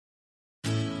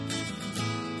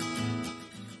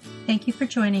Thank you for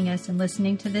joining us and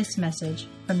listening to this message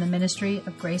from the Ministry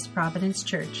of Grace Providence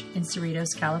Church in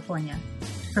Cerritos, California.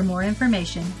 For more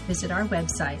information, visit our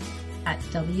website at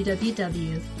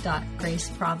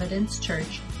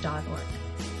www.graceprovidencechurch.org.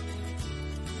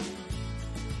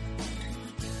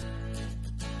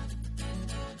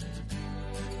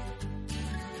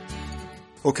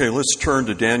 Okay, let's turn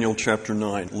to Daniel chapter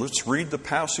 9. Let's read the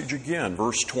passage again,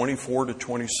 verse 24 to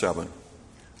 27.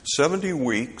 70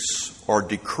 weeks are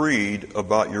decreed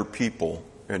about your people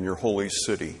and your holy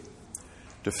city,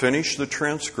 to finish the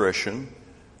transgression,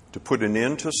 to put an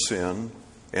end to sin,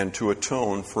 and to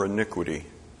atone for iniquity,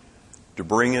 to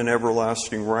bring in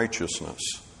everlasting righteousness,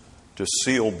 to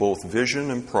seal both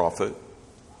vision and prophet,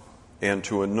 and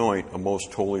to anoint a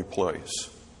most holy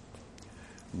place.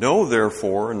 Know,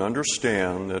 therefore, and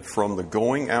understand that from the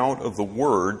going out of the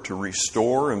word to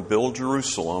restore and build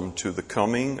Jerusalem to the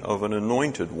coming of an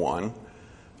anointed one,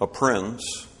 a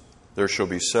prince, there shall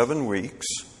be 7 weeks,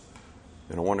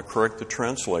 and I want to correct the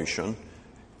translation,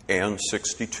 and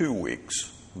 62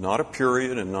 weeks. Not a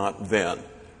period and not then.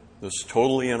 This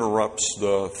totally interrupts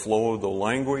the flow of the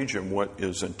language and what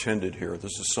is intended here.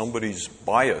 This is somebody's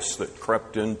bias that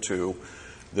crept into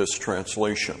this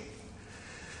translation.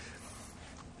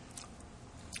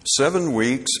 7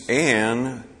 weeks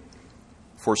and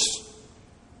for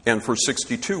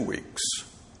 62 weeks.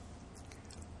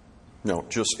 No,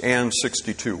 just and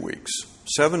 62 weeks.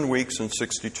 7 weeks and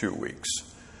 62 weeks.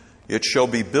 It shall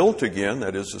be built again,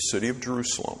 that is the city of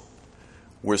Jerusalem,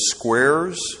 with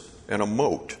squares and a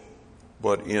moat,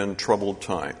 but in troubled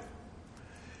time.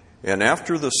 And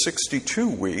after the 62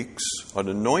 weeks, an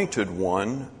anointed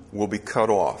one will be cut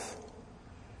off,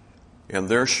 and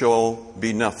there shall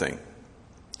be nothing.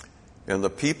 And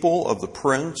the people of the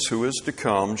prince who is to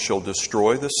come shall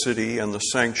destroy the city and the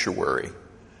sanctuary.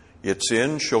 Its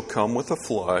end shall come with a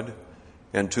flood,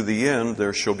 and to the end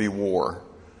there shall be war.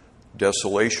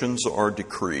 Desolations are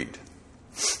decreed.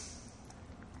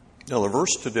 Now the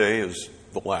verse today is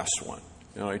the last one.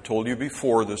 And I told you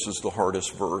before, this is the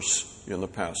hardest verse in the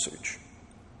passage.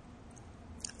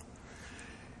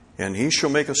 And he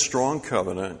shall make a strong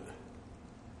covenant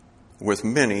with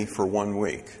many for 1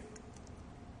 week,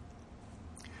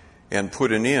 and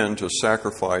put an end to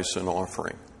sacrifice and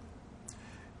offering.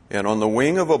 And on the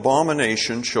wing of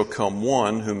abomination shall come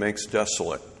one who makes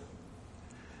desolate,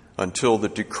 until the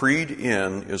decreed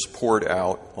end is poured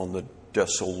out on the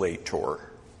desolator.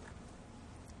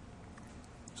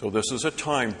 So this is a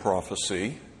time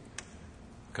prophecy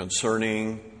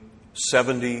concerning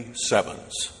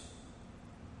 77s.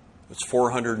 It's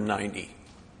 490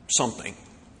 something.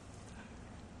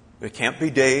 It can't be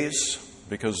days,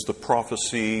 because the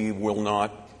prophecy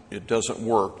it doesn't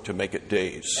work to make it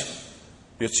days.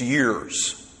 It's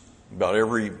years. About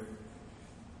every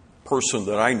person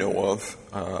that I know of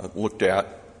looked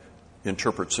at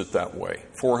interprets it that way.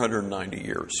 490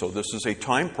 years. So this is a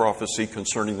time prophecy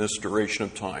concerning this duration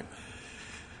of time.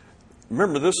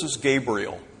 Remember, this is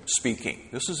Gabriel speaking.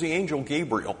 This is the angel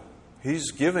Gabriel.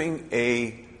 He's giving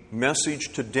a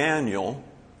message to Daniel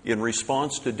in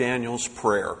response to Daniel's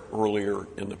prayer earlier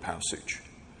in the passage.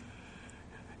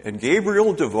 And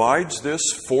Gabriel divides this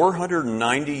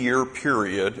 490-year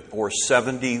period, or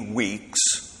 70 weeks,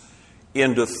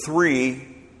 into 3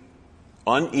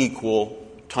 unequal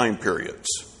time periods.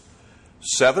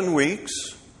 7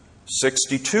 weeks,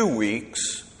 62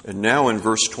 weeks, and now in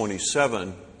verse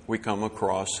 27, we come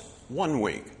across 1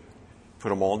 week. Put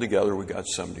them all together, we got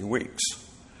 70 weeks.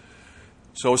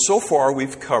 So far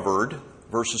we've covered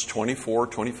verses 24,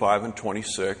 25, and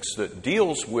 26 that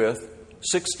deals with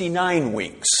 69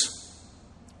 weeks.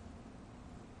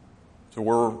 So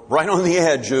we're right on the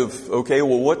edge of, okay,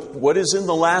 well, what is in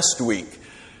the last week?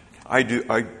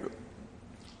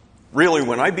 Really,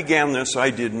 when I began this, I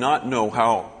did not know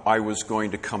how I was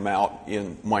going to come out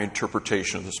in my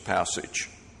interpretation of this passage.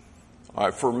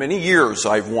 For many years,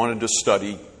 I've wanted to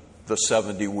study the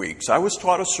 70 weeks. I was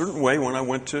taught a certain way when I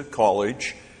went to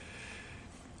college,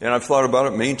 and I've thought about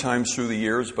it many times through the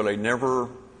years, but I never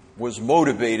was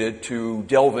motivated to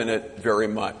delve in it very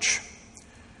much.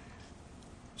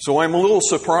 So I'm a little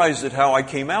surprised at how I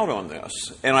came out on this,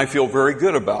 and I feel very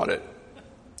good about it.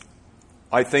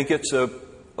 I think it's a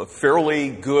fairly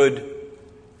good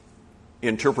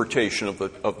interpretation of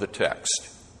the text.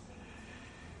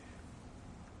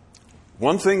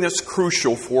 One thing that's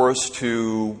crucial for us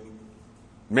to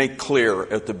make clear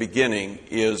at the beginning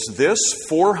is this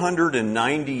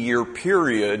 490-year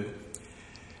period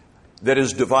that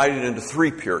is divided into 3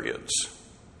 periods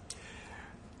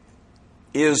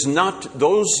is not,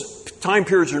 those time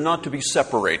periods are not to be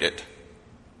separated.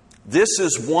 This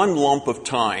is one lump of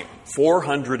time,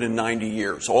 490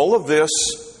 years. All of this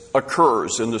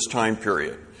occurs in this time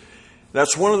period.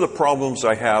 That's one of the problems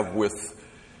I have with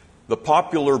the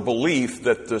popular belief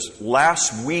that this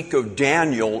last week of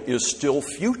Daniel is still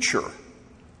future.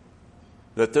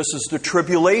 That this is the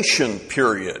tribulation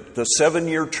period, the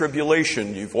 7-year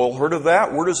tribulation. You've all heard of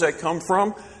that? Where does that come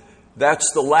from?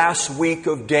 That's the last week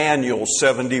of Daniel,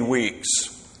 70 weeks.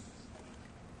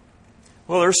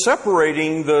 Well, they're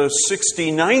separating the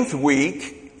 69th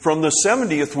week from the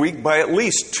 70th week by at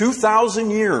least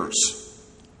 2,000 years.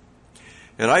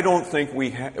 And I don't think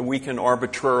we can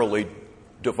arbitrarily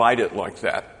divide it like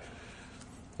that.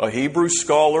 A Hebrew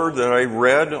scholar that I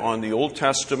read on the Old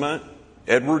Testament,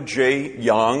 Edward J.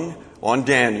 Young, on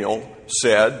Daniel,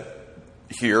 said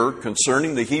here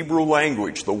concerning the Hebrew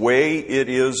language, the way it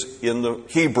is in the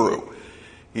Hebrew,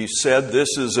 he said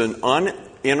this is an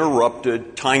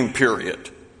uninterrupted time period,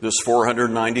 this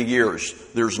 490 years.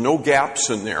 There's no gaps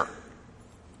in there.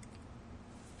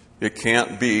 It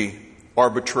can't be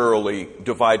arbitrarily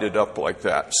divided up like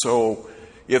that. So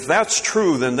if that's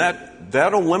true, then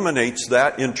that eliminates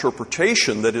that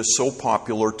interpretation that is so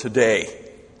popular today.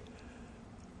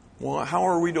 Well, how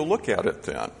are we to look at it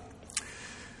then?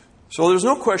 So there's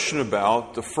no question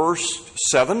about the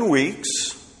first 7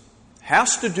 weeks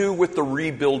has to do with the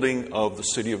rebuilding of the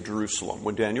city of Jerusalem.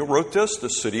 When Daniel wrote this, the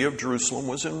city of Jerusalem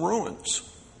was in ruins.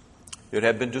 It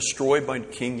had been destroyed by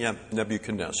King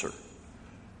Nebuchadnezzar.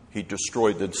 He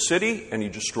destroyed the city and he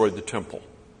destroyed the temple.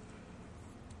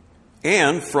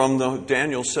 And from the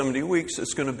Daniel 70 weeks,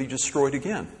 it's going to be destroyed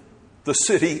again. The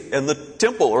city and the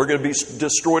temple are going to be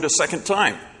destroyed a second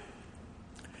time.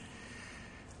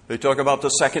 They talk about the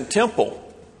second temple.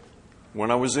 When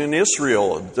I was in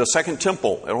Israel, the second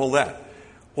temple and all that.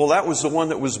 Well, that was the one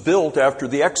that was built after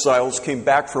the exiles came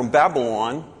back from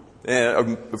Babylon,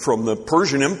 from the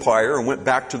Persian Empire, and went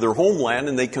back to their homeland,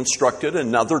 and they constructed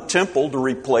another temple to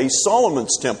replace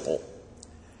Solomon's temple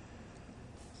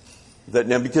that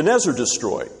Nebuchadnezzar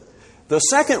destroyed. The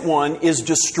second one is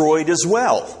destroyed as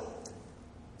well.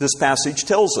 This passage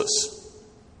tells us.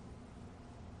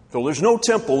 So there's no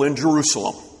temple in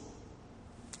Jerusalem.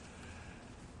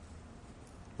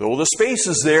 Though the space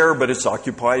is there, but it's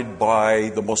occupied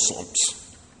by the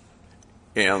Muslims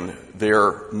and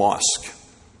their mosque.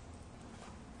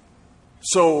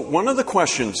 So one of the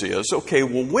questions is, okay,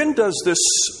 well, when does this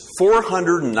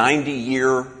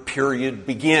 490-year period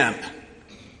begin?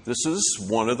 This is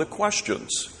one of the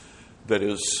questions that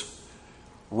is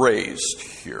raised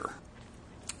here.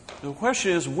 The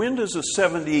question is, when does the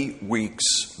 70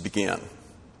 weeks begin?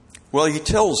 Well, he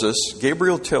tells us,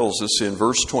 Gabriel tells us in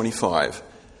verse 25,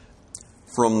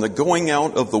 from the going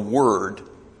out of the word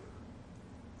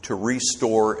to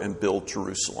restore and build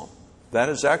Jerusalem. That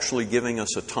is actually giving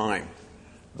us a time,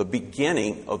 the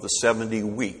beginning of the 70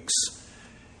 weeks.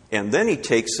 And then he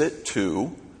takes it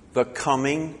to the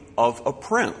coming of a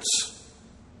prince.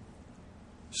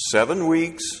 7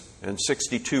 weeks and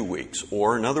 62 weeks,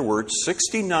 or in other words,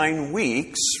 69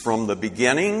 weeks from the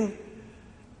beginning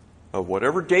of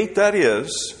whatever date that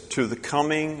is to the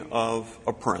coming of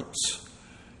a prince.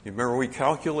 You remember we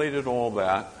calculated all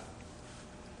that,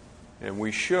 and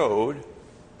we showed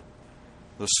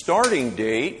the starting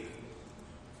date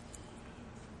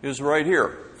is right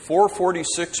here,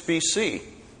 446 BC.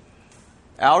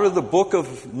 Out of the book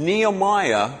of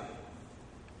Nehemiah,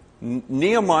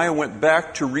 Nehemiah went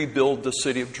back to rebuild the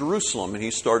city of Jerusalem, and he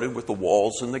started with the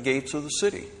walls and the gates of the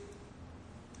city.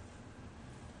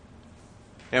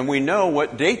 And we know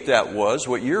what date that was,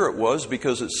 what year it was,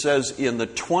 because it says in the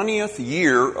 20th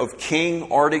year of King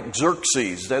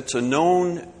Artaxerxes. That's a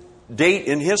known date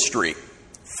in history,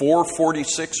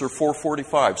 446 or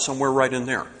 445, somewhere right in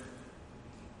there.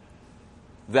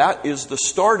 That is the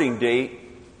starting date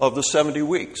of the 70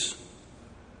 weeks.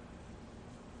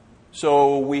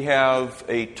 So we have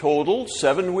a total,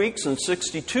 7 weeks and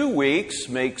 62 weeks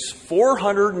makes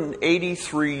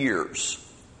 483 years.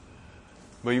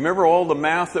 But you remember all the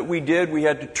math that we did? We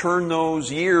had to turn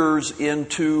those years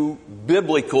into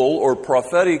biblical or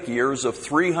prophetic years of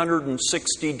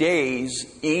 360 days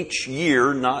each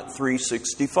year, not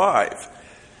 365.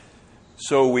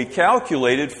 So we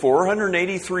calculated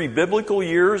 483 biblical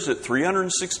years at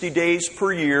 360 days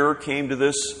per year came to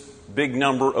this big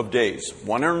number of days,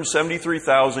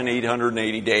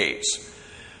 173,880 days.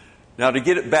 Now, to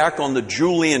get it back on the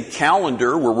Julian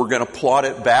calendar, where we're going to plot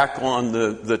it back on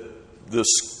the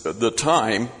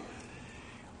time,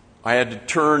 I had to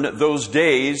turn those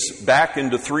days back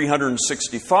into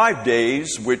 365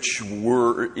 days, which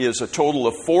is a total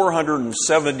of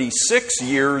 476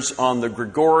 years on the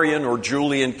Gregorian or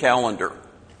Julian calendar.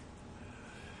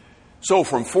 So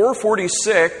from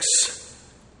 446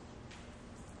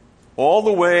 all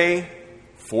the way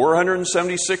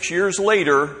 476 years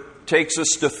later takes us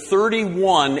to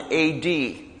 31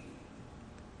 AD.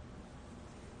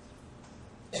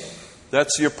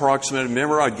 That's the approximate.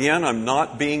 Remember, again, I'm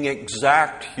not being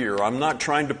exact here. I'm not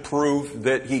trying to prove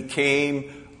that he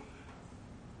came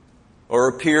or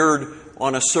appeared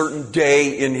on a certain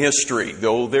day in history,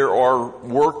 though there are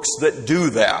works that do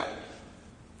that.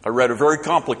 I read a very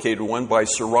complicated one by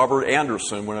Sir Robert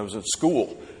Anderson when I was at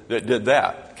school that did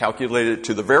that. Calculated it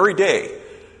to the very day,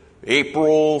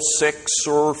 April 6th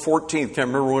or 14th, can't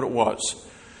remember what it was.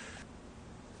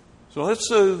 So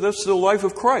that's the life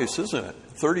of Christ, isn't it?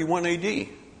 31 AD.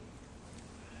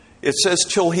 It says,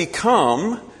 till he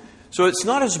come. So it's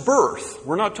not his birth.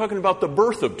 We're not talking about the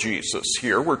birth of Jesus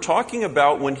here. We're talking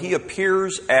about when he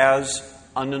appears as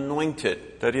an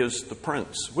anointed, that is, the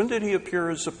prince. When did he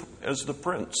appear as the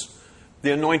prince?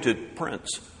 The anointed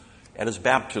prince. At his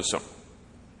baptism.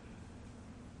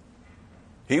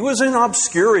 He was in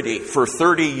obscurity for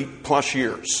 30 plus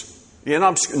years.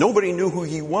 Nobody knew who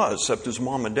he was except his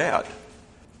mom and dad.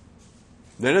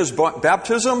 Then his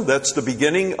baptism, that's the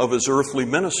beginning of his earthly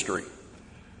ministry.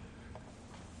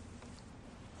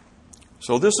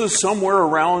 So this is somewhere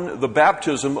around the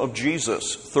baptism of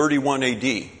Jesus, 31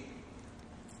 AD.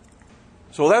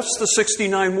 So that's the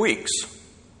 69 weeks.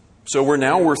 So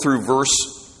we're through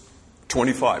verse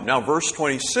 25. Now verse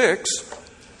 26,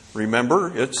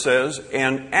 remember, it says,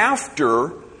 and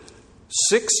after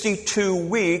 62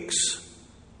 weeks,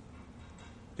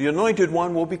 the anointed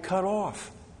one will be cut off.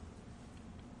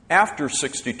 After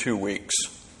 62 weeks.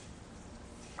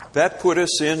 That put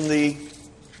us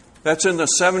that's in the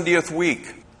 70th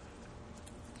week.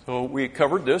 So we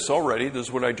covered this already. This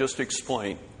is what I just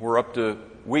explained. We're up to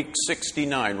week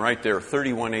 69 right there,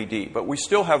 31 AD. But we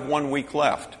still have 1 week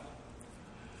left.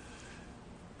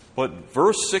 But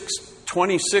verse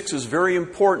 26 is very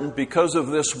important because of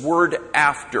this word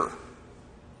after.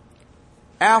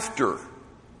 After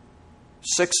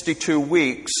 62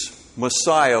 weeks,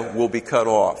 Messiah will be cut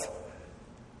off.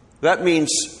 That means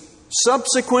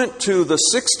subsequent to the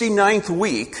 69th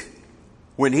week,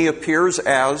 when he appears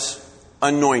as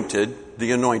anointed,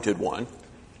 the anointed one,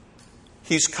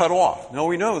 he's cut off. Now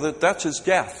we know that that's his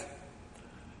death.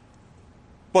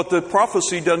 But the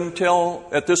prophecy does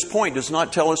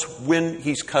not tell us when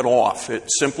he's cut off. It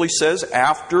simply says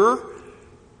after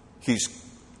he's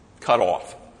cut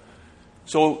off.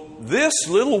 So this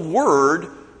little word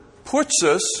puts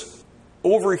us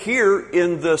over here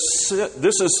in this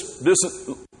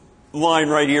line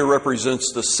right here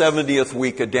represents the 70th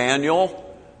week of Daniel.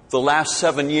 The last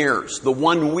 7 years, the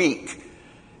 1 week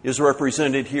is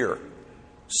represented here.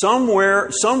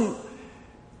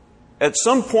 At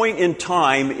some point in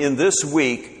time in this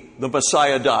week, the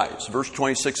Messiah dies. Verse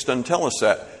 26 doesn't tell us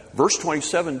that. Verse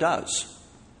 27 does.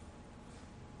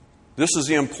 This is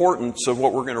the importance of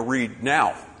what we're going to read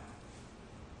now.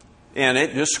 And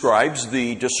it describes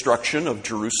the destruction of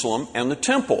Jerusalem and the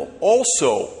temple,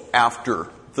 also after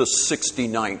the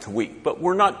 69th week. But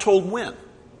we're not told when.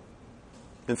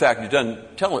 In fact, it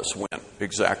doesn't tell us when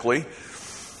exactly.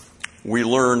 We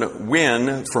learn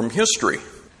when from history.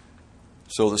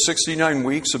 So the 69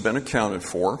 weeks have been accounted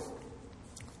for,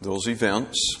 those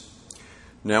events.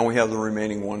 Now we have the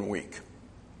remaining 1 week.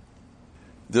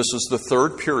 This is the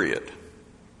third period,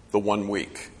 the 1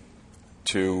 week,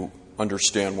 to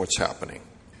understand what's happening.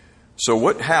 So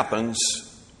what happens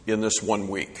in this 1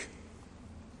 week?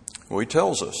 Well, he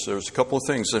tells us there's a couple of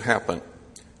things that happen.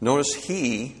 Notice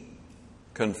he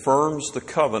confirms the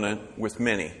covenant with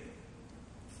many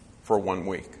for 1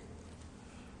 week.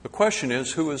 The question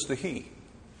is, who is the he?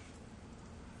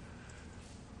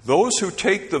 Those who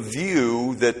take the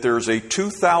view that there's a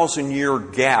 2,000-year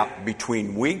gap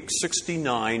between week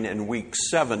 69 and week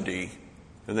 70,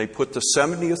 and they put the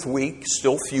 70th week,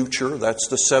 still future, that's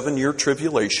the 7-year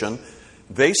tribulation,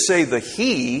 they say the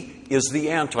he is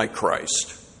the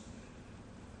Antichrist.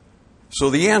 So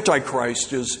the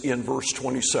Antichrist is in verse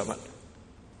 27.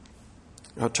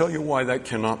 I'll tell you why that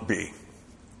cannot be.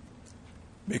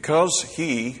 Because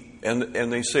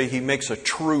and they say he makes a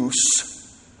truce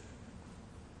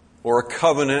or a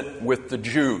covenant with the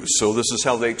Jews. So this is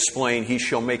how they explain he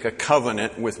shall make a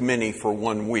covenant with many for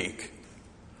 1 week.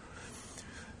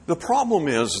 The problem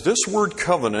is this word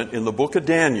covenant in the book of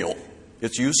Daniel,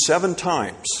 it's used 7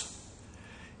 times.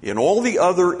 In all the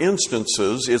other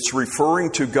instances, it's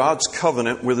referring to God's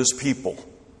covenant with his people.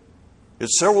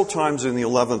 It's several times in the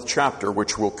 11th chapter,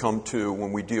 which we'll come to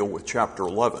when we deal with chapter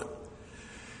 11.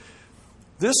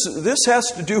 This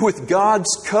has to do with God's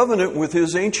covenant with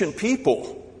his ancient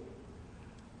people.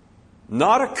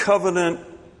 not a covenant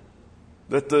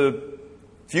that the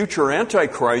future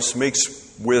Antichrist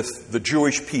makes with the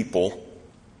Jewish people.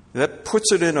 That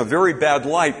puts it in a very bad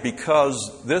light,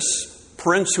 because this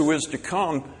prince who is to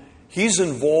come, he's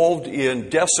involved in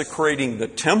desecrating the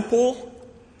temple.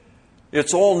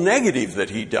 It's all negative that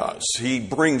he does. He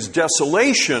brings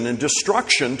desolation and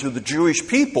destruction to the Jewish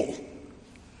people.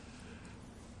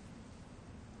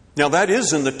 Now that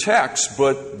is in the text,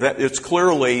 but that it's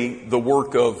clearly the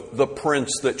work of the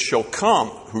prince that shall come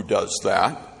who does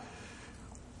that.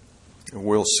 And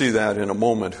we'll see that in a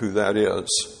moment, who that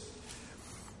is.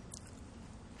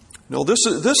 No, this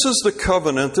is the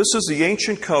covenant, this is the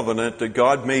ancient covenant that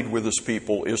God made with His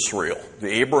people, Israel,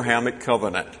 the Abrahamic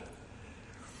covenant.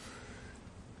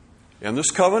 And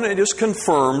this covenant is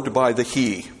confirmed by the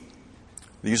He.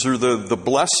 These are the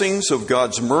blessings of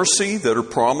God's mercy that are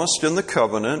promised in the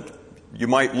covenant. You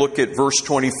might look at verse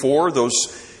 24, those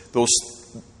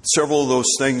several of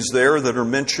those things there that are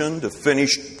mentioned,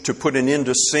 to put an end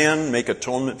to sin, make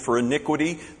atonement for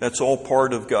iniquity. That's all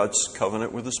part of God's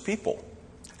covenant with His people.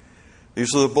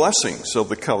 These are the blessings of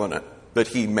the covenant that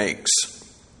He makes.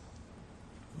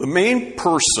 The main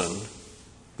person,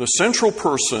 the central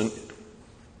person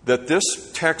that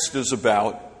this text is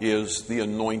about, is the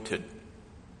anointed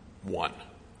one,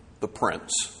 the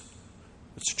prince.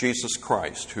 It's Jesus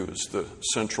Christ who is the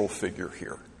central figure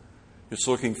here. It's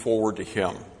looking forward to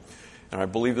Him. And I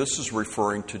believe this is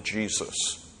referring to Jesus.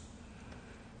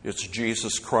 It's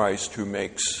Jesus Christ who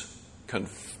makes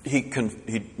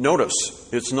notice,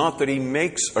 it's not that He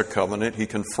makes a covenant, He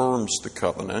confirms the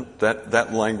covenant.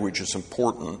 That language is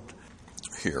important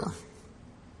here.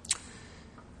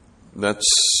 That's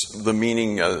the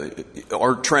meaning.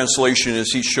 Our translation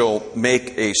is He shall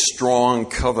make a strong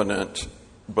covenant,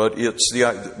 but it's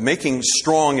making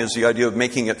strong is the idea of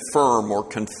making it firm or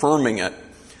confirming it.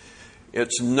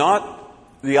 It's not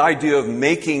the idea of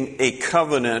making a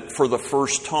covenant for the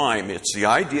first time. It's the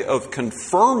idea of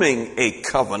confirming a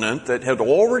covenant that had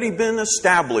already been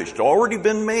established, already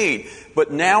been made,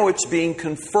 but now it's being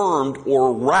confirmed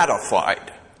or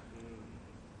ratified.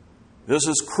 This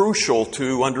is crucial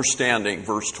to understanding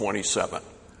verse 27.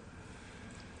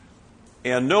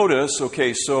 And notice,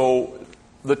 so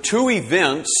the two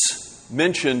events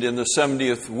mentioned in the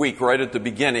 70th week right at the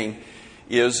beginning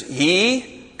is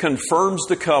He confirms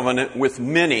the covenant with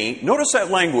many. Notice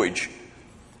that language.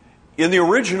 In the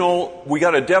original, we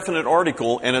got a definite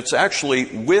article, and it's actually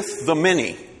with the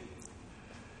many.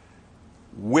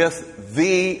 With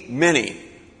the many.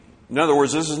 In other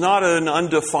words, this is not an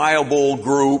undefinable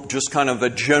group, just kind of a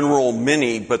general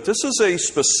many, but this is a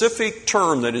specific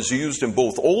term that is used in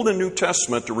both Old and New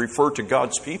Testament to refer to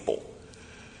God's people.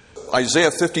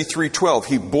 Isaiah 53:12,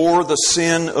 He bore the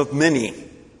sin of many.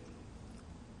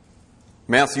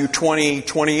 Matthew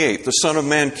 20:28, the Son of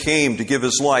Man came to give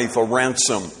His life a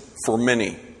ransom for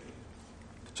many.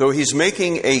 So He's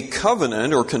making a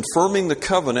covenant or confirming the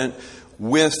covenant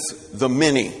with the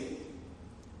many.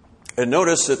 And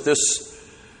notice that this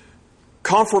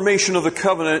confirmation of the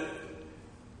covenant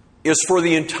is for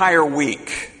the entire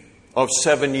week of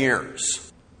 7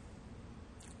 years.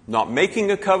 Not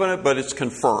making a covenant, but it's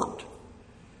confirmed.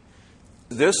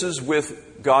 This is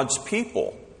with God's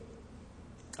people.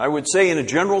 I would say in a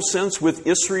general sense with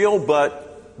Israel,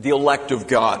 but the elect of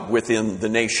God within the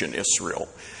nation Israel.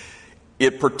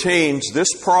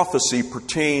 This prophecy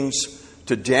pertains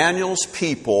to Daniel's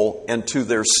people and to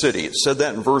their city. It said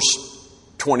that in verse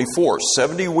 24.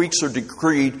 70 weeks are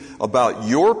decreed about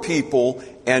your people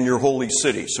and your holy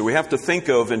city. So we have to think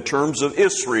of, in terms of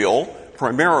Israel,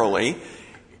 primarily,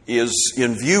 is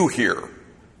in view here.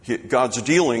 God's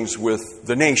dealings with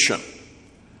the nation.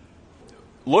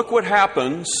 Look what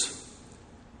happens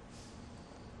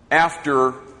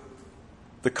after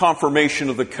the confirmation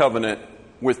of the covenant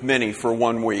with many for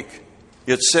 1 week.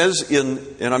 It says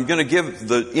and I'm going to give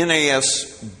the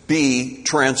NASB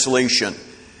translation,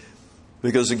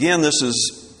 because again,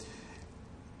 it's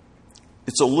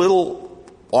a little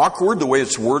awkward the way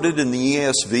it's worded in the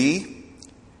ESV.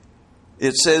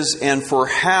 It says, and for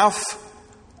half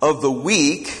of the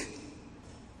week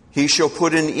He shall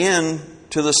put an end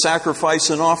to the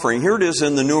sacrifice and offering. Here it is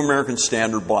in the New American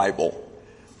Standard Bible.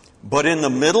 But in the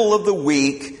middle of the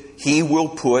week, He will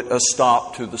put a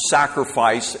stop to the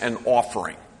sacrifice and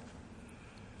offering.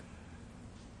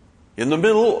 In the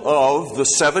middle of the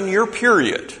 7-year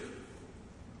period,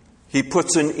 He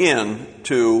puts an end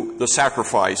to the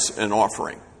sacrifice and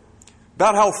offering.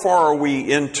 About how far are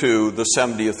we into the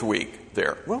 70th week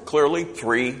there? Well, clearly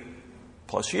 3+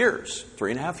 years.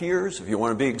 3.5 years, if you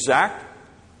want to be exact.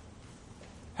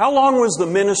 How long was the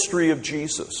ministry of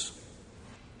Jesus?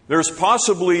 There's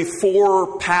possibly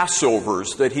 4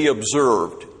 Passovers that he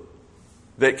observed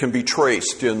that can be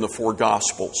traced in the 4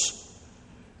 Gospels,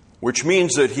 which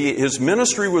means that his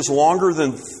ministry was longer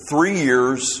than 3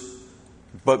 years,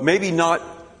 but maybe not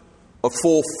a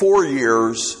full 4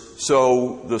 years.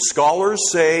 So the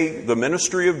scholars say the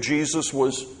ministry of Jesus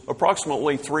was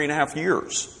approximately 3.5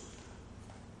 years.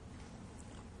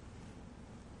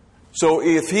 So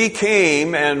if he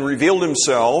came and revealed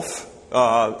himself,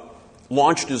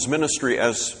 launched his ministry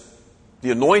as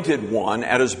the Anointed One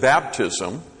at his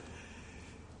baptism,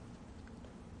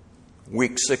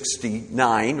 week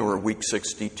 69 or week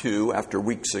 62, after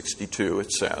week 62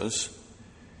 it says,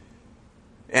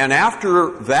 and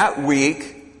after that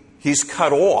week he's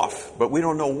cut off, but we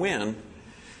don't know when.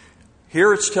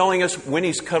 Here it's telling us when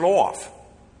he's cut off,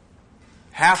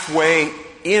 halfway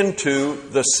into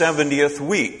the 70th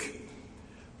week.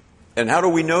 And how do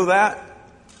we know that?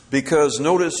 Because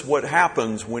notice what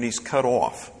happens when he's cut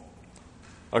off.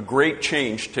 A great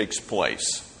change takes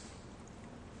place.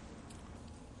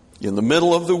 In the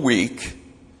middle of the week,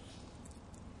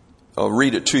 I'll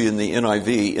read it to you in the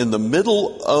NIV. In the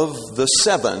middle of the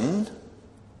 7,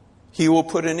 he will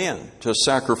put an end to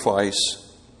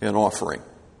sacrifice and offering.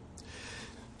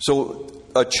 So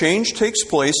a change takes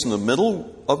place in the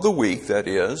middle of the week, that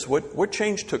is. What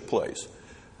change took place?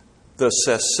 The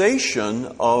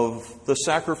cessation of the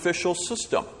sacrificial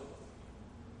system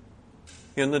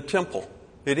in the temple.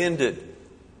 It ended.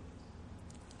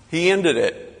 He ended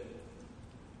it.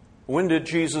 When did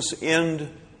Jesus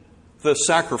end the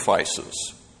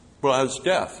sacrifices? Well, at his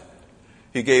death.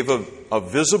 He gave a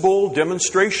visible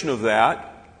demonstration of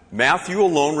that. Matthew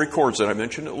alone records it. I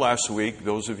mentioned it last week.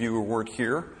 Those of you who weren't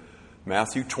here,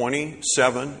 Matthew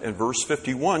 27 and verse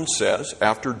 51 says,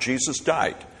 after Jesus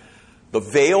died, the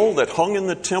veil that hung in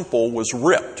the temple was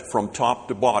ripped from top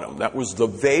to bottom. That was the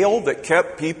veil that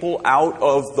kept people out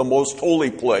of the most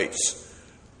holy place,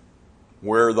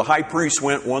 where the high priest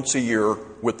went once a year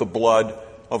with the blood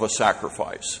of a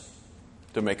sacrifice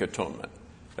to make atonement.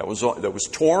 That was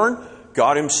torn.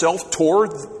 God himself tore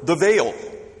the veil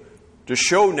to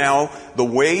show now the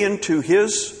way into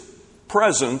his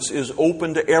presence is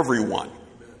open to everyone.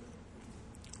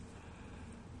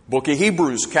 Book of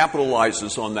Hebrews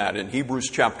capitalizes on that in Hebrews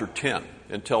chapter 10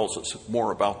 and tells us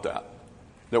more about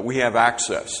that we have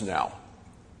access now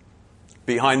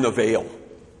behind the veil.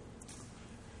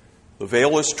 The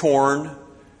veil is torn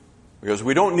because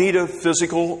we don't need a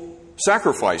physical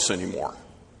sacrifice anymore.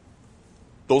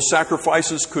 Those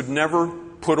sacrifices could never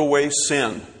put away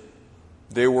sin.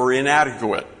 They were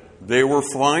inadequate. They were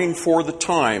fine for the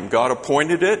time. God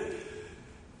appointed it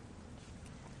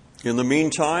in the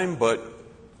meantime, but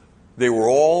they were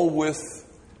all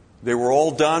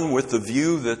done with the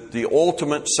view that the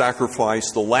ultimate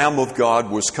sacrifice, the Lamb of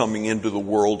God, was coming into the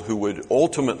world who would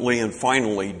ultimately and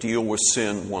finally deal with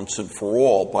sin once and for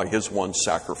all by his one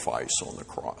sacrifice on the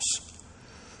cross.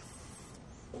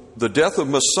 The death of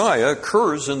Messiah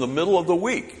occurs in the middle of the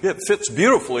week. It fits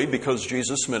beautifully because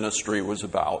Jesus' ministry was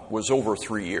over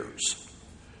 3 years.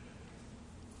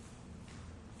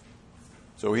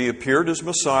 So he appeared as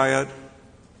Messiah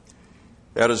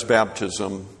at his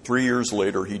baptism. 3 years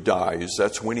later, he dies.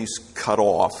 That's when he's cut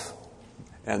off,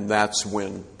 and that's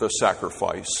when the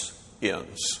sacrifice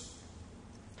ends.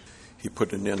 He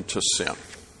put an end to sin.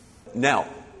 Now,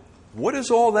 what does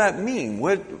all that mean?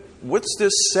 What's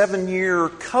this 7-year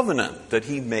covenant that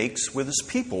he makes with his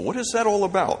people? What is that all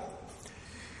about?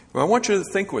 Well, I want you to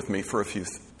think with me for a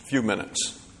few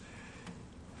minutes.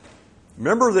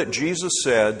 Remember that Jesus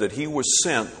said that he was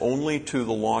sent only to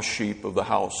the lost sheep of the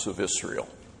house of Israel.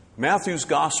 Matthew's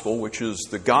gospel, which is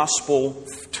the gospel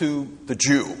to the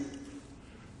Jew,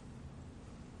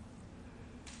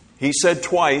 he said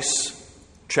twice,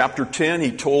 chapter 10,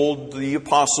 he told the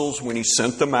apostles when he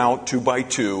sent them out 2 by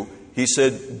 2, he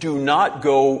said, do not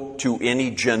go to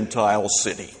any Gentile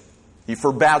city. He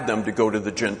forbade them to go to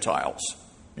the Gentiles.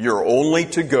 You're only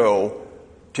to go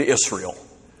to Israel.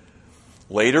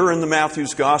 Later in the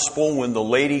Matthew's Gospel, when the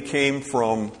lady came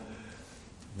from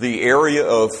the area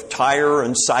of Tyre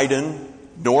and Sidon,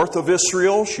 north of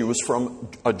Israel, she was from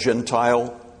a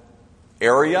Gentile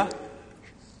area.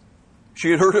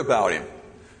 She had heard about him.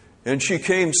 And she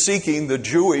came seeking the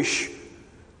Jewish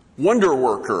wonder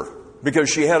worker because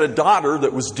she had a daughter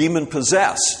that was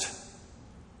demon-possessed.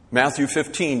 Matthew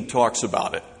 15 talks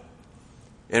about it.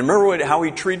 And remember how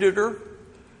he treated her?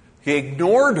 He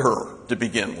ignored her to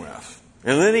begin with.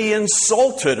 And then he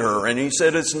insulted her, and he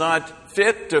said it's not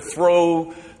fit to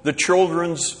throw the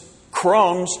children's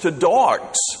crumbs to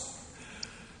dogs.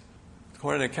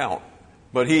 Quite an account.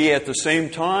 But at the same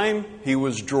time, he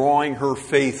was drawing her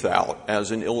faith out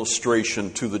as an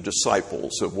illustration to the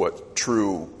disciples of what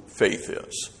true faith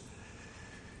is.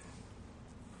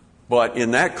 But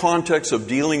in that context of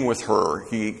dealing with her,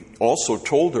 he also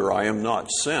told her, I am not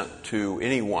sent to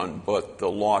anyone but the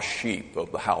lost sheep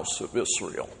of the house of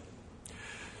Israel.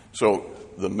 So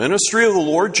the ministry of the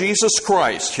Lord Jesus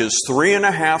Christ, his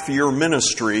 3.5-year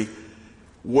ministry,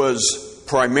 was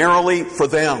primarily for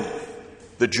them,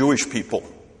 the Jewish people.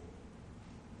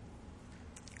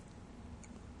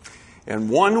 And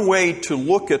one way to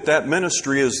look at that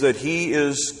ministry is that he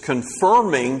is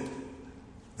confirming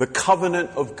the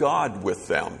covenant of God with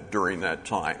them during that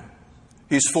time.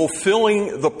 He's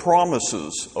fulfilling the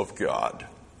promises of God.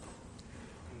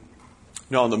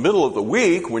 Now, in the middle of the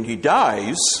week, when he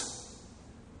dies,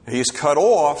 he's cut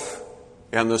off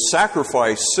and the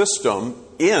sacrifice system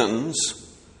ends.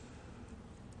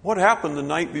 What happened the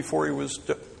night before he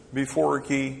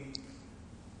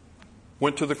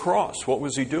went to the cross? What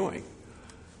was he doing?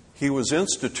 He was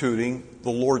instituting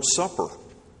the Lord's Supper.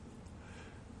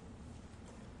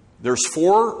 There's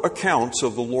 4 accounts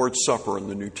of the Lord's Supper in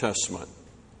the New Testament.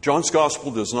 John's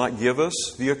Gospel does not give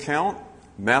us the account.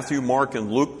 Matthew, Mark,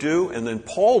 and Luke do. And then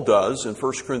Paul does in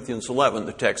 1 Corinthians 11,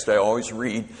 the text I always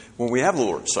read when we have the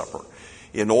Lord's Supper.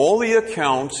 In all the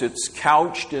accounts, it's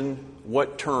couched in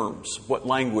what terms, what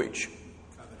language?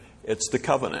 It's the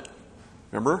covenant.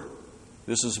 Remember?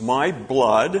 This is my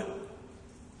blood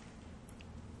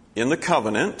in the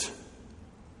covenant,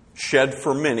 shed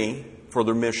for many for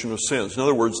the remission of sins. In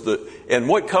other words, and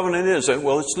what covenant is it?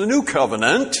 Well, it's the new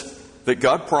covenant that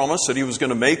God promised that he was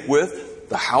going to make with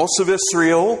the house of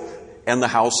Israel and the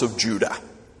house of Judah.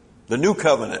 The new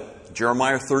covenant,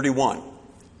 Jeremiah 31.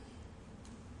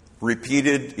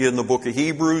 Repeated in the book of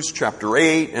Hebrews, chapter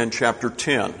 8 and chapter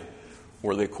 10,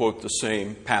 where they quote the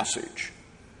same passage.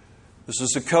 This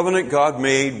is the covenant God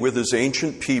made with his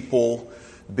ancient people,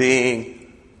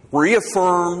 being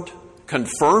reaffirmed,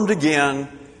 confirmed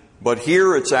again, but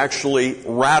here it's actually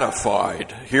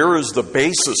ratified. Here is the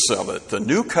basis of it. The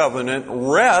new covenant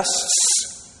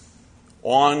rests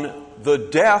on the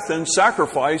death and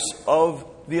sacrifice of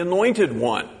the Anointed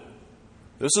One.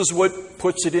 This is what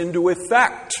puts it into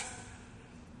effect.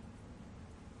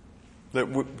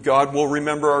 That God will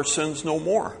remember our sins no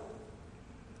more.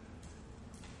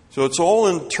 So it's all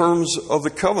in terms of the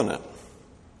covenant.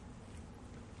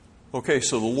 Okay,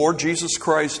 so the Lord Jesus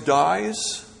Christ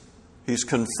dies. He's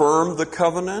confirmed the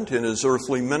covenant in his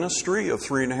earthly ministry of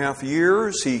 3.5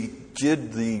 years. He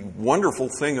did the wonderful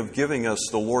thing of giving us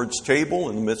the Lord's table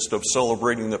in the midst of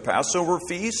celebrating the Passover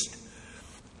feast.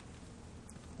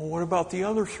 Well, what about the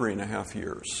other 3.5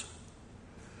 years?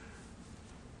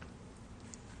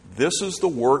 This is the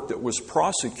work that was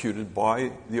prosecuted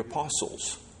by the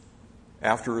apostles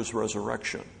after his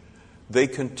resurrection. They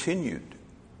continued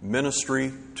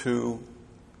ministry to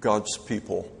God's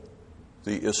people,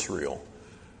 the Israel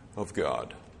of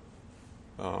God.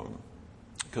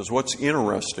 Because what's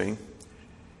interesting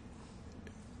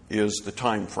is the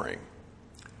time frame.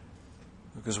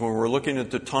 Because when we're looking at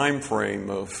the time frame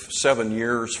of 7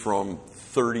 years from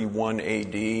 31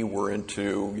 AD, we're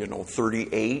into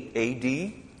 38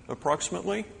 AD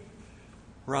approximately,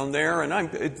 around there. And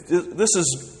this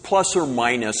is plus or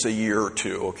minus a year or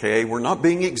two. Okay, we're not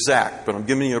being exact, but I'm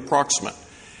giving you an approximate.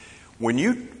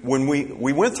 When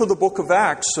we went through the book of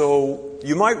Acts, so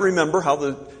you might remember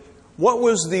what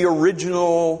was the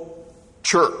original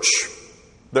church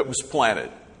that was planted?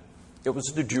 It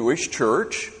was the Jewish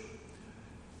church.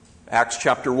 Acts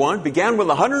chapter 1 began with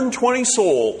 120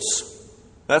 souls.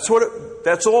 That's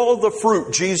all the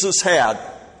fruit Jesus had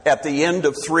at the end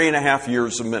of 3.5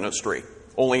 years of ministry.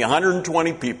 Only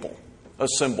 120 people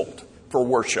assembled for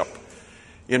worship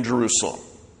in Jerusalem.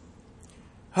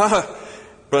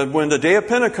 But when the day of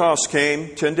Pentecost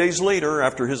came, 10 days later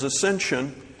after his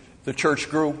ascension, the church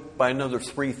grew by another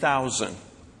 3,000.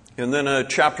 And then a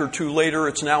chapter 2 later,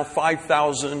 it's now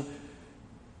 5,000,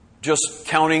 just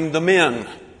counting the men.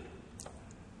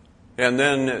 And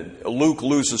then Luke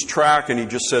loses track and he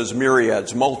just says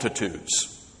myriads,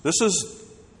 multitudes. This is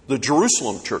the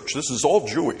Jerusalem church. This is all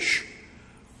Jewish.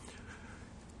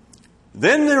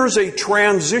 Then there's a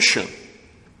transition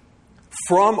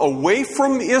away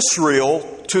from Israel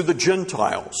to the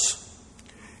Gentiles.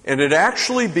 And it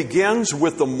actually begins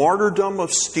with the martyrdom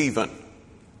of Stephen,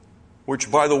 which,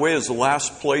 by the way, is the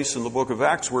last place in the book of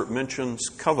Acts where it mentions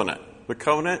covenant. The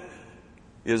covenant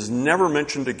is never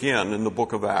mentioned again in the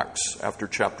book of Acts after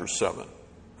chapter 7.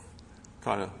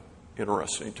 Kind of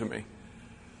interesting to me.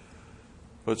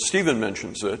 But Stephen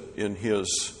mentions it in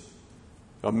his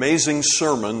amazing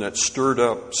sermon that stirred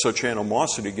up such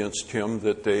animosity against him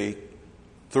that they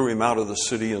threw him out of the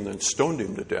city and then stoned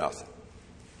him to death.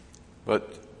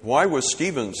 But why was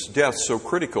Stephen's death so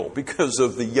critical? Because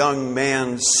of the young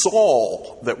man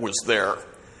Saul that was there,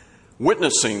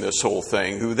 witnessing this whole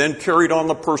thing, who then carried on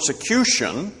the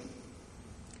persecution,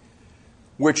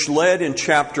 which led in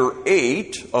chapter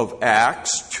 8 of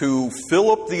Acts to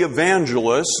Philip the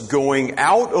evangelist going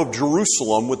out of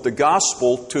Jerusalem with the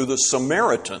gospel to the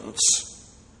Samaritans.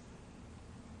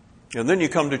 And then you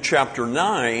come to chapter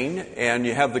 9, and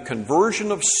you have the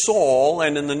conversion of Saul,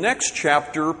 and in the next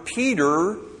chapter,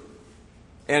 Peter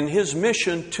and his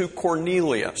mission to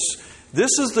Cornelius.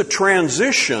 This is the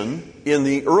transition in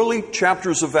the early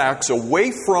chapters of Acts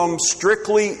away from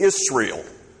strictly Israel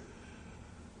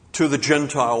to the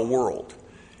Gentile world.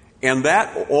 And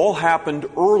that all happened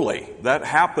early. That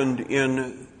happened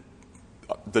in,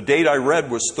 the date I read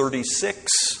was 36.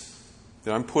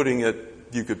 I'm putting it,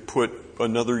 you could put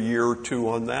another year or two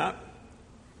on that.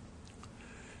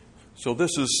 So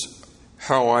this is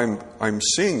how I'm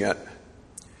seeing it.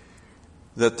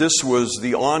 That this was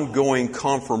the ongoing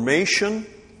confirmation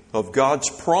of God's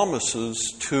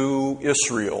promises to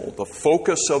Israel, the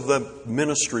focus of the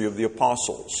ministry of the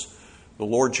apostles. The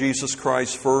Lord Jesus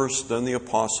Christ first, then the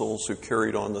apostles who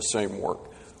carried on the same work.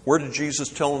 Where did Jesus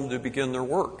tell them to begin their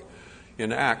work?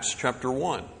 In Acts chapter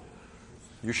 1.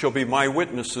 You shall be my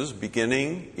witnesses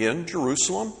beginning in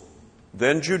Jerusalem,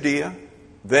 then Judea,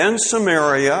 then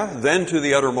Samaria, then to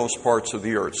the uttermost parts of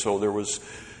the earth. So there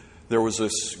was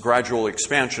this gradual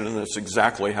expansion, and that's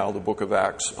exactly how the book of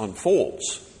Acts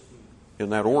unfolds in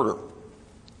that order.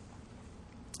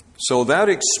 So that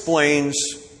explains,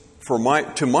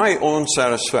 to my own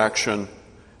satisfaction,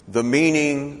 the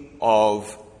meaning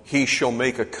of he shall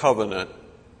make a covenant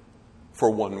for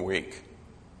 1 week.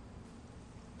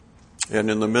 And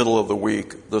in the middle of the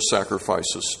week, the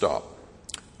sacrifices stop.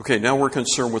 Okay, now we're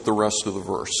concerned with the rest of the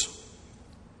verse.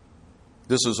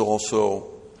 This is also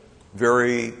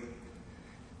very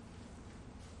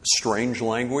strange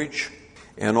language.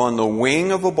 And on the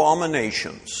wing of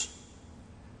abominations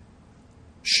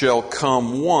shall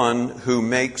come one who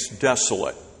makes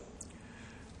desolate.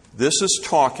 This is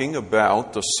talking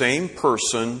about the same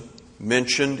person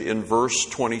mentioned in verse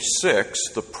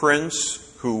 26, the prince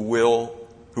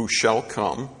who shall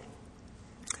come,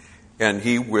 and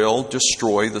he will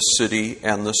destroy the city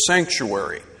and the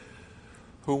sanctuary.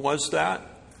 Who was that?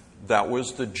 That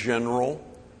was the general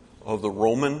of the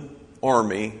Roman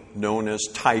army known as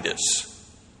Titus.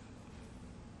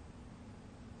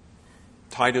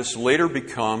 Titus later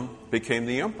became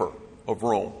the emperor of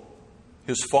Rome.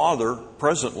 His father,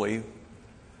 presently,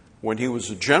 when he was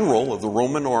a general of the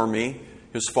Roman army,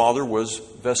 his father was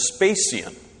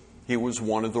Vespasian. He was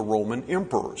one of the Roman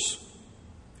emperors.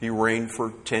 He reigned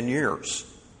for 10 years.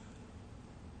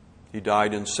 He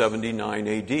died in 79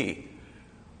 AD.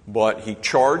 But he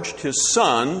charged his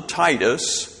son,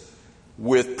 Titus,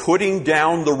 with putting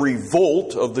down the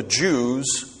revolt of the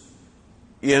Jews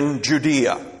in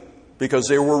Judea, because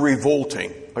they were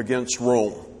revolting against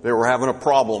Rome. They were having a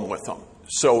problem with them.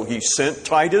 So he sent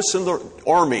Titus and the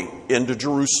army into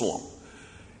Jerusalem.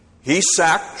 He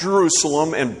sacked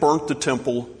Jerusalem and burnt the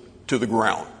temple to the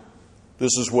ground.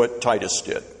 This is what Titus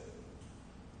did.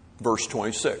 Verse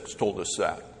 26 told us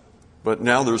that. But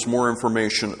now there's more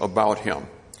information about him,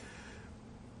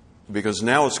 because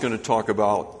now it's going to talk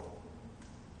about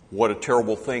what a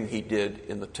terrible thing he did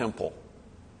in the temple.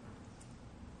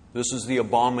 This is the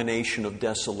abomination of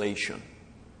desolation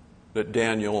that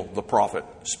Daniel the prophet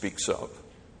speaks of.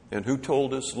 And who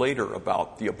told us later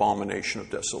about the abomination of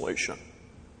desolation?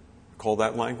 Call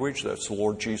that language? That's the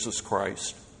Lord Jesus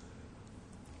Christ.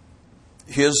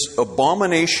 His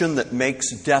abomination that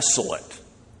makes desolate.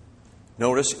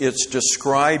 Notice it's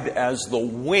described as the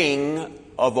wing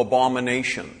of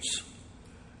abominations.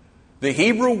 The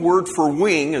Hebrew word for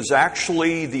wing is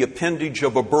actually the appendage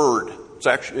of a bird.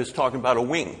 It's talking about a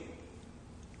wing,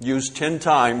 used 10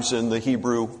 times in the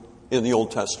Hebrew in the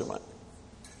Old Testament.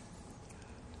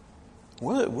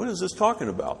 What is this talking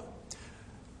about?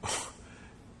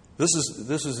 This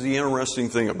is the interesting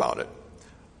thing about it.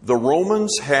 The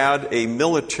Romans had a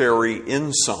military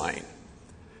ensign,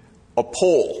 a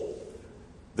pole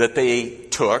that they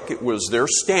took. It was their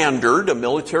standard, a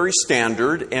military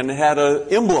standard, and it had an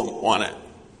emblem on it.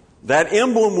 That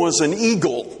emblem was an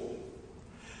eagle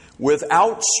with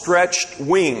outstretched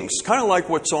wings, kind of like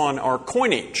what's on our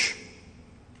coinage.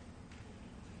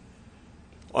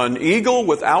 An eagle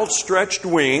with outstretched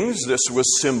wings. This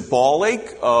was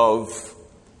symbolic of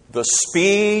the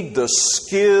speed, the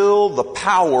skill, the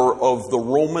power of the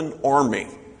Roman army.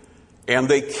 And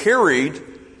they carried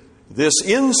this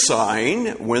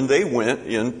ensign when they went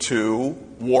into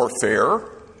warfare,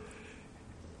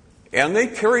 and they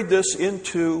carried this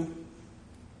into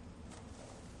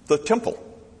the temple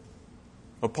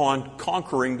upon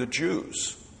conquering the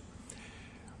Jews.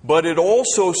 But it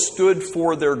also stood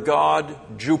for their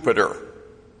god Jupiter.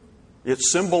 It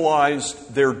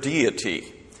symbolized their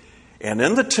deity. And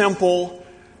in the temple,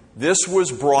 this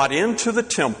was brought into the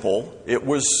temple. It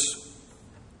was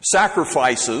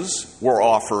sacrifices were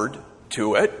offered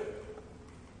to it.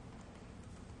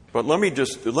 But let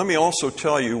me also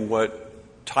tell you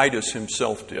what Titus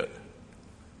himself did.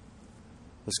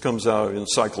 This comes out of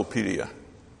Encyclopedia.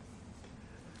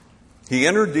 He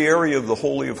entered the area of the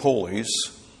Holy of Holies.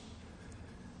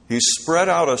 He spread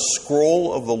out a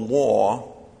scroll of the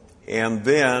law and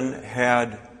then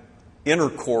had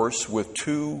intercourse with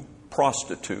 2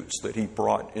 prostitutes that he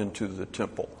brought into the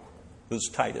temple. This is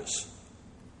Titus.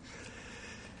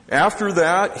 After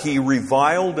that, he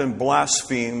reviled and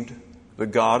blasphemed the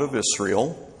God of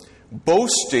Israel,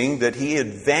 boasting that he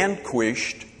had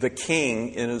vanquished the king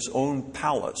in his own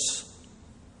palace.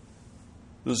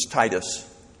 This is Titus.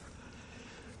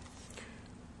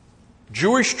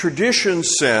 Jewish tradition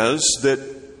says that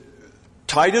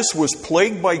Titus was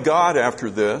plagued by God after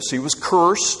this. He was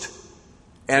cursed,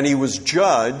 and he was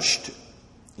judged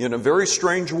in a very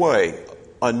strange way.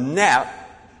 A gnat.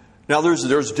 Now,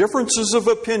 there's differences of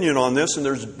opinion on this, and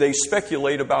they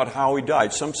speculate about how he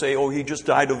died. Some say, he just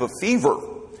died of a fever.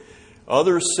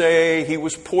 Others say he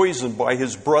was poisoned by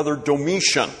his brother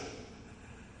Domitian,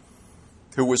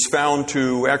 who was found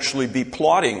to actually be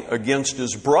plotting against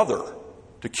his brother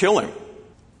to kill him.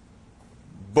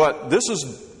 But this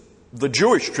is the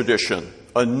Jewish tradition.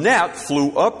 A gnat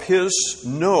flew up his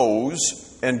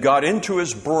nose and got into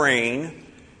his brain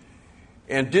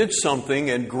and did something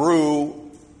and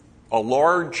grew a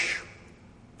large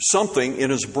something in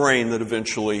his brain that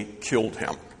eventually killed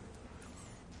him.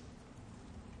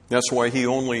 That's why he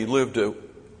only lived to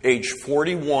age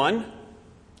 41,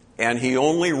 and he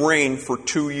only reigned for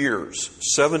 2 years,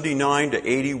 79 to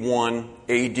 81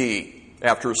 AD,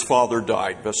 after his father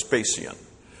died, Vespasian.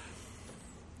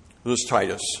 This is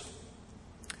Titus.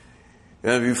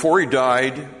 And before he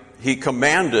died, he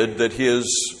commanded that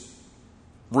his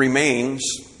remains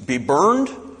be burned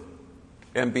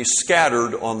and be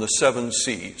scattered on the 7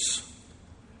 seas,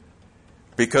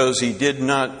 because he did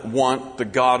not want the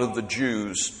God of the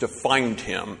Jews to find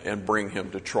him and bring him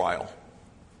to trial.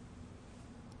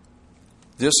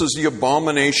 This is the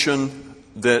abomination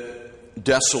that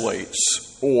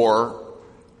desolates, or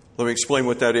let me explain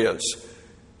what that is.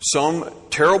 Some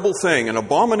terrible thing. An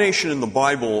abomination in the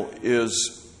Bible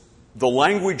is the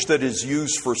language that is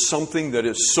used for something that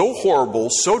is so horrible,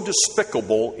 so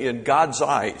despicable in God's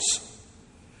eyes.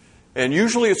 And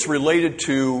usually it's related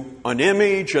to an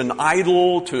image, an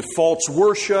idol, to false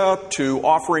worship, to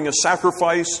offering a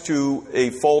sacrifice to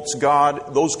a false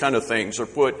god. Those kind of things are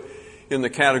put in the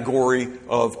category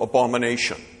of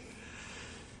abomination.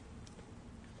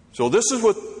 So this is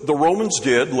what the Romans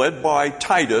did, led by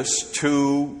Titus,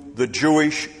 to the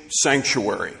Jewish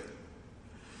sanctuary.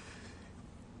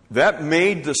 That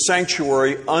made the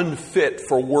sanctuary unfit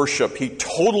for worship. He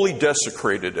totally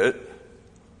desecrated it.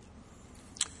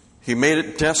 He made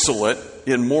it desolate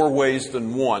in more ways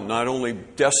than one, not only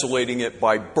desolating it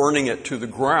by burning it to the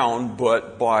ground,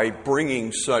 but by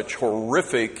bringing such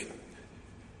horrific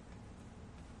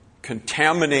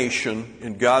contamination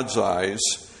in God's eyes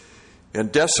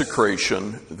and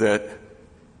desecration that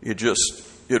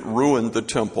it ruined the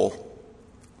temple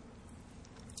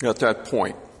at that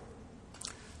point.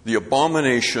 The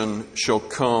abomination shall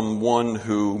come one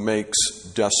who makes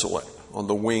desolate, on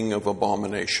the wing of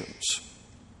abominations.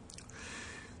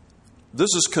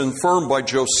 This is confirmed by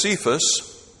Josephus.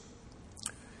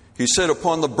 He said,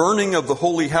 upon the burning of the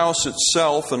holy house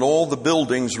itself and all the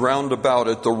buildings round about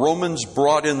it, the Romans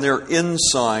brought in their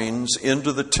ensigns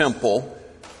into the temple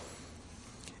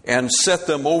and set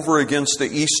them over against the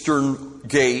eastern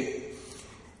gate,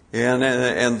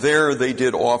 and there they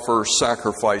did offer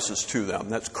sacrifices to them.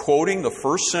 That's quoting the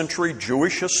first century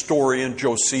Jewish historian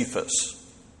Josephus.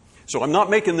 So I'm not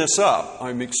making this up.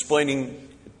 I'm explaining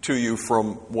to you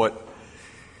from what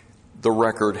the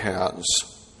record has.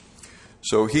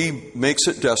 So he makes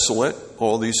it desolate,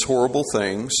 all these horrible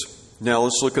things. Now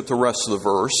let's look at the rest of the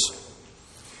verse.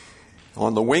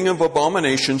 On the wing of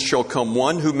abominations shall come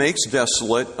one who makes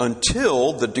desolate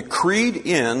until the decreed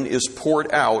in is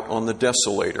poured out on the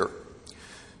desolator.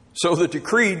 So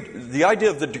the idea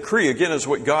of the decree, again, is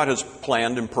what God has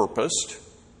planned and purposed,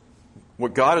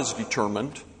 what God has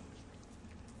determined.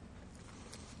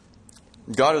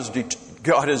 God has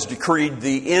God has decreed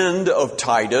the end of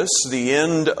Titus, the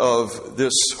end of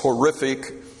this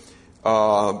horrific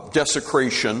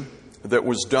desecration that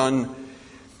was done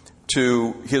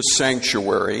to his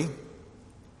sanctuary,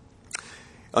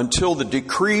 until the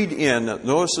decreed end,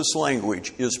 notice this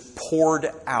language, is poured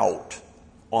out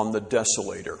on the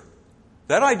desolator.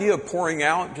 That idea of pouring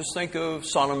out, just think of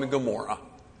Sodom and Gomorrah,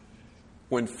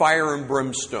 when fire and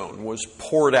brimstone was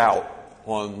poured out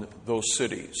on those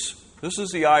cities. This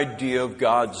is the idea of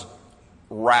God's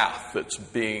wrath that's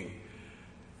being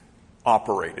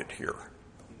operated here.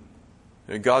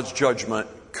 And God's judgment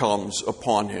comes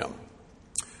upon him.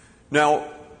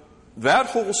 Now, that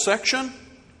whole section,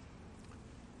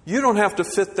 you don't have to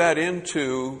fit that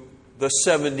into the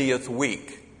 70th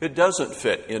week. It doesn't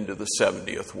fit into the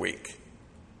 70th week.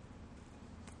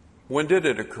 When did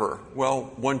it occur?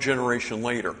 Well, one generation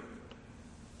later.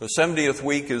 The 70th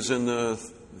week is in the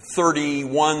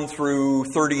 31 through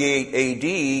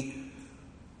 38 AD.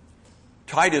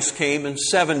 Titus came in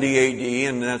 70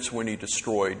 AD, and that's when he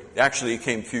destroyed. Actually, he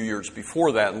came a few years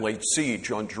before that and laid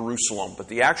siege on Jerusalem. But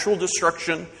the actual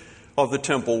destruction of the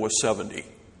temple was 70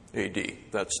 AD.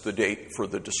 That's the date for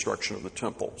the destruction of the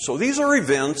temple. So these are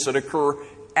events that occur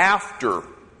after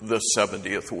the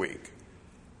 70th week.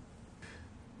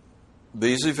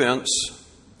 These events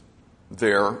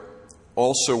there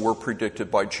also were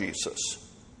predicted by Jesus.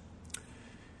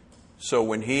 So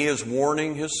when he is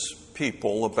warning his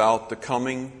people about the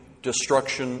coming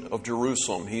destruction of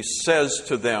Jerusalem, he says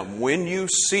to them, when you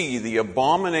see the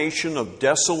abomination of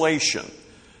desolation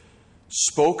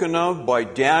spoken of by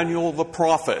Daniel the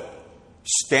prophet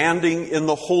standing in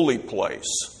the holy place,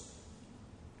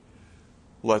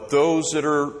 let those that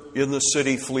are in the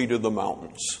city flee to the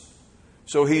mountains.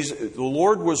 So the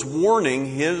Lord was warning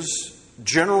his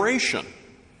generation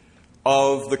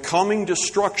of the coming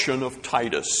destruction of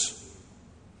Titus.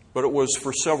 But it was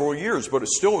for several years, but it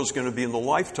still was going to be in the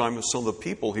lifetime of some of the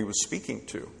people he was speaking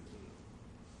to.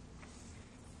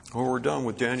 Well, we're done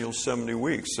with Daniel's 70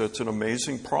 weeks. That's an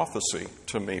amazing prophecy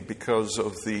to me because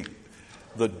of the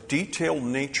detailed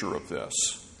nature of this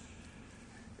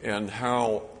and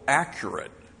how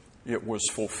accurate it was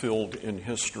fulfilled in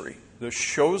history. This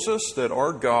shows us that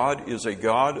our God is a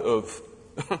God of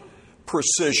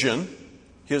precision.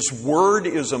 His word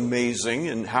is amazing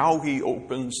in how he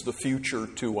opens the future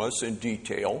to us in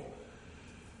detail.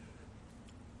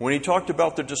 When he talked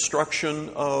about the destruction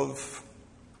of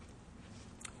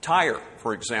Tyre,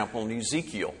 for example, in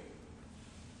Ezekiel,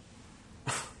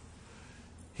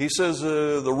 he says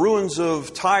the ruins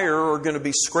of Tyre are going to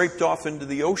be scraped off into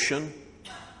the ocean,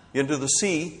 into the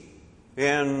sea,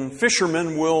 and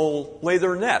fishermen will lay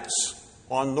their nets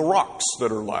on the rocks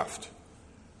that are left.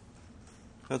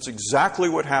 That's exactly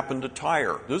what happened to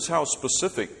Tyre. This is how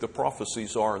specific the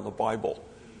prophecies are in the Bible.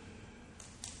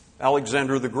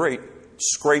 Alexander the Great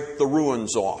scraped the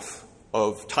ruins off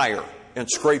of Tyre and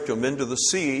scraped them into the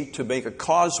sea to make a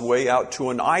causeway out to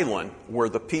an island where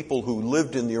the people who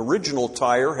lived in the original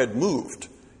Tyre had moved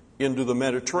into the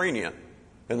Mediterranean.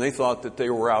 And they thought that they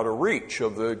were out of reach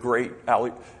of the great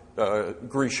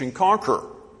Grecian conqueror.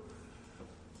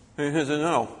 And he said,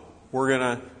 no, we're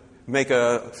going to make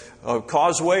a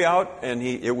causeway out, and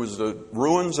it was the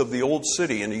ruins of the old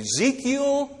city. And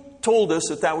Ezekiel told us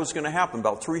that was going to happen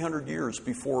about 300 years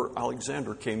before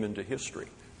Alexander came into history.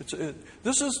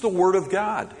 This is the Word of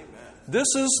God. Amen. This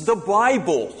is the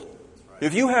Bible. Right.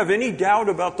 If you have any doubt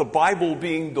about the Bible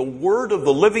being the Word of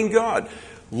the living God,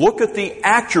 look at the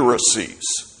accuracies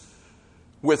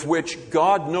with which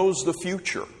God knows the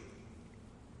future.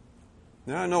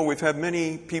 Now, I know we've had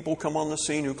many people come on the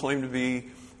scene who claim to be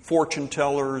fortune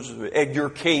tellers. Edgar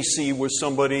Casey was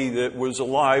somebody that was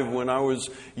alive when I was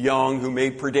young who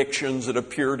made predictions that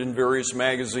appeared in various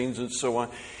magazines and so on.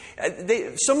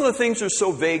 Some of the things are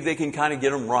so vague they can kind of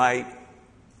get them right,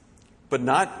 but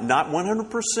not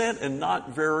 100% and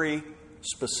not very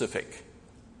specific.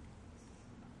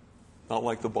 Not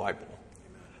like the Bible.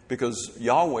 Because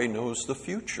Yahweh knows the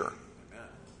future.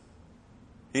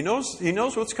 He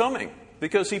knows what's coming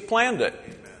because He planned it.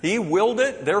 He willed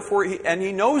it, therefore, and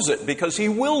He knows it because He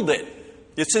willed it.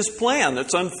 It's His plan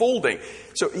that's unfolding.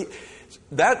 So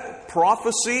that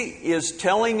prophecy is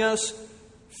telling us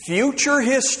future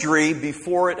history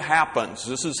before it happens.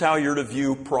 This is how you're to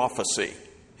view prophecy.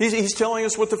 He's telling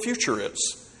us what the future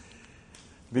is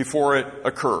before it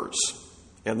occurs.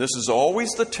 And this is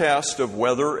always the test of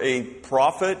whether a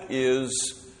prophet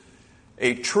is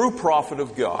a true prophet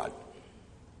of God.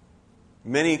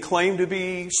 Many claim to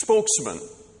be spokesmen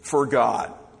for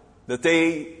God, that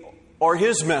they are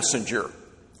His messenger.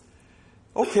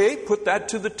 Okay, put that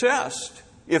to the test.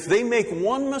 If they make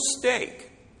one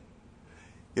mistake,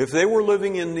 If they were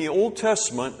living in the Old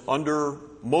Testament under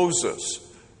Moses,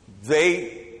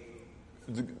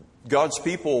 God's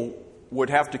people would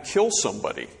have to kill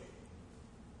somebody.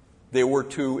 They were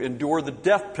to endure the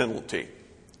death penalty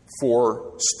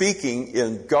for speaking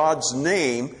in God's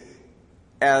name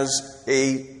as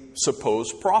a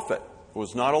supposed prophet. It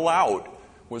was not allowed,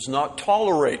 was not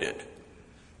tolerated.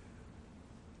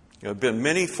 There have been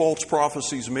many false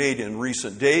prophecies made in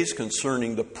recent days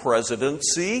concerning the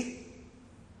presidency,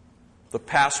 the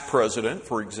past president,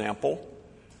 for example.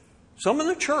 Some in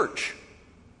the church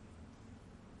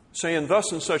saying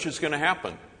thus and such is going to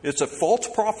happen. It's a false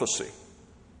prophecy.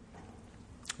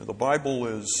 The Bible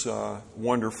is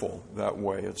wonderful that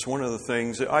way. It's one of the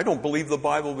things. I don't believe the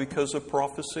Bible because of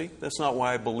prophecy. That's not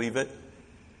why I believe it.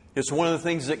 It's one of the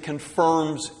things that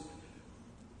confirms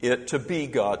it to be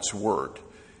God's Word.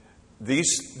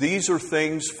 These are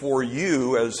things for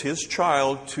you as His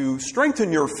child to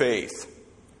strengthen your faith,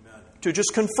 to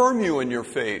just confirm you in your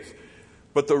faith.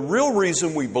 But the real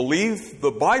reason we believe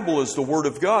the Bible is the Word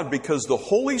of God because the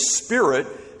Holy Spirit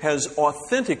has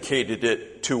authenticated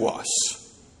it to us.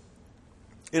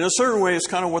 In a certain way, it's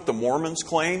kind of what the Mormons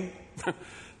claim.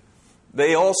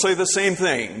 They all say the same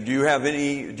thing. Do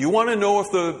you want to know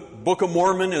if the Book of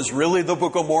Mormon is really the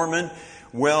Book of Mormon?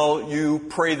 Well, you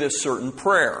pray this certain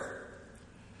prayer.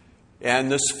 And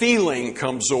this feeling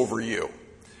comes over you.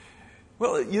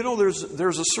 Well, there's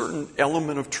a certain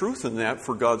element of truth in that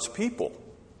for God's people.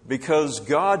 Because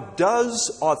God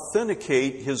does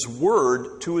authenticate His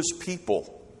Word to His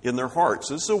people in their hearts.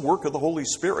 This is a work of the Holy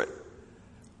Spirit.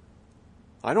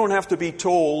 I don't have to be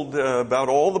told about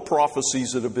all the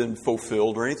prophecies that have been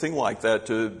fulfilled or anything like that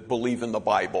to believe in the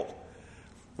Bible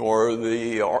or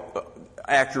the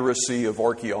accuracy of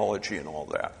archaeology and all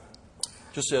that.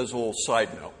 Just as a little side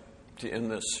note to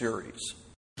end this series.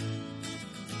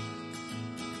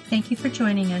 Thank you for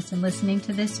joining us and listening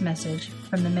to this message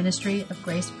from the Ministry of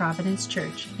Grace Providence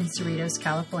Church in Cerritos,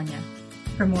 California.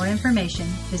 For more information,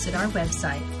 visit our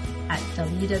website at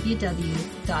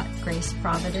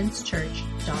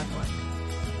www.graceprovidencechurch.org.